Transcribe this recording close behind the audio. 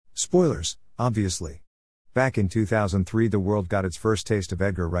Spoilers, obviously. Back in 2003, the world got its first taste of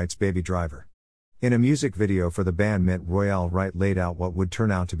Edgar Wright's Baby Driver. In a music video for the band Mint Royale, Wright laid out what would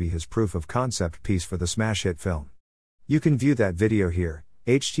turn out to be his proof of concept piece for the smash hit film. You can view that video here,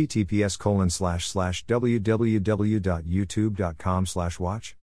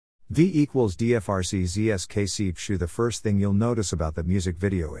 https://www.youtube.com/watch. V equals DFRC ZSKC. The first thing you'll notice about that music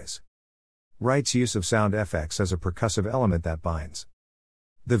video is Wright's use of sound effects as a percussive element that binds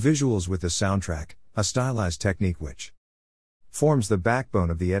the visuals with the soundtrack, a stylized technique which forms the backbone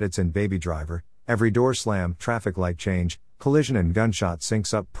of the edits in Baby Driver. Every door slam, traffic light change, collision and gunshot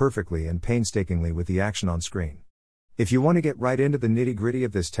syncs up perfectly and painstakingly with the action on screen. If you want to get right into the nitty-gritty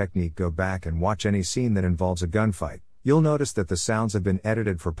of this technique, go back and watch any scene that involves a gunfight. You'll notice that the sounds have been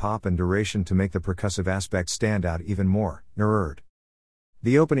edited for pop and duration to make the percussive aspect stand out even more. Nerd.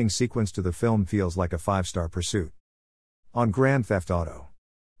 The opening sequence to the film feels like a 5-star pursuit. On Grand Theft Auto,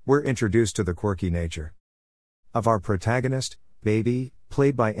 we're introduced to the quirky nature of our protagonist, Baby,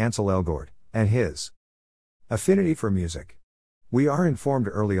 played by Ansel Elgort, and his affinity for music. We are informed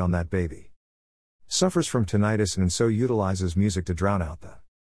early on that Baby suffers from tinnitus and so utilizes music to drown out the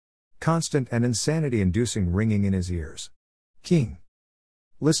constant and insanity-inducing ringing in his ears. King.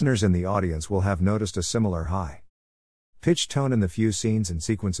 Listeners in the audience will have noticed a similar high-pitched tone in the few scenes and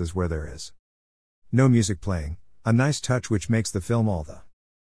sequences where there is no music playing, a nice touch which makes the film all the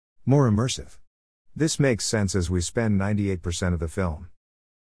more immersive. This makes sense as we spend 98% of the film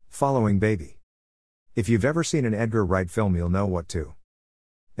following Baby. If you've ever seen an Edgar Wright film, you'll know what to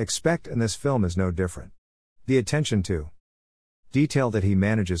expect, and this film is no different. The attention to detail that he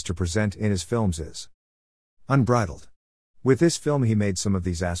manages to present in his films is unbridled. With this film, he made some of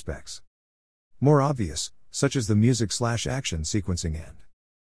these aspects more obvious, such as the music/action sequencing and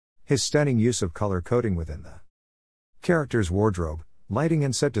his stunning use of color coding within the character's wardrobe, lighting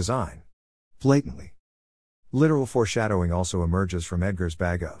and set design. Blatantly literal foreshadowing also emerges from Edgar's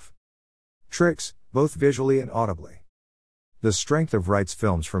bag of tricks, both visually and audibly. The strength of Wright's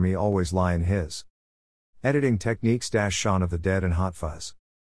films for me always lie in his editing techniques. Shaun of the Dead and Hot Fuzz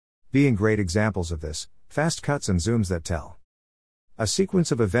being great examples of this, fast cuts and zooms that tell a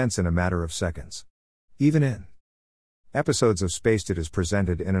sequence of events in a matter of seconds. Even in episodes of Spaced, it is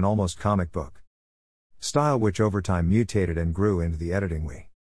presented in an almost comic book style which over time mutated and grew into the editing we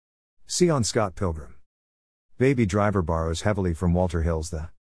see on Scott Pilgrim. Baby Driver borrows heavily from Walter Hill's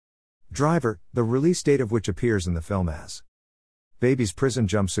The Driver, the release date of which appears in the film as Baby's prison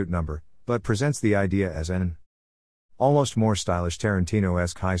jumpsuit number, but presents the idea as an almost more stylish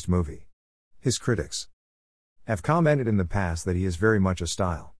Tarantino-esque heist movie. His critics have commented in the past that he is very much a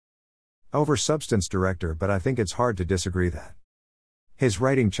style over substance director, but I think it's hard to disagree that his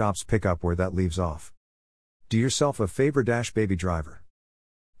writing chops pick up where that leaves off. Do yourself a favor. Baby Driver.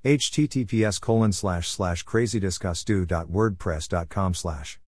 https://crazydiscussdo.wordpress.com/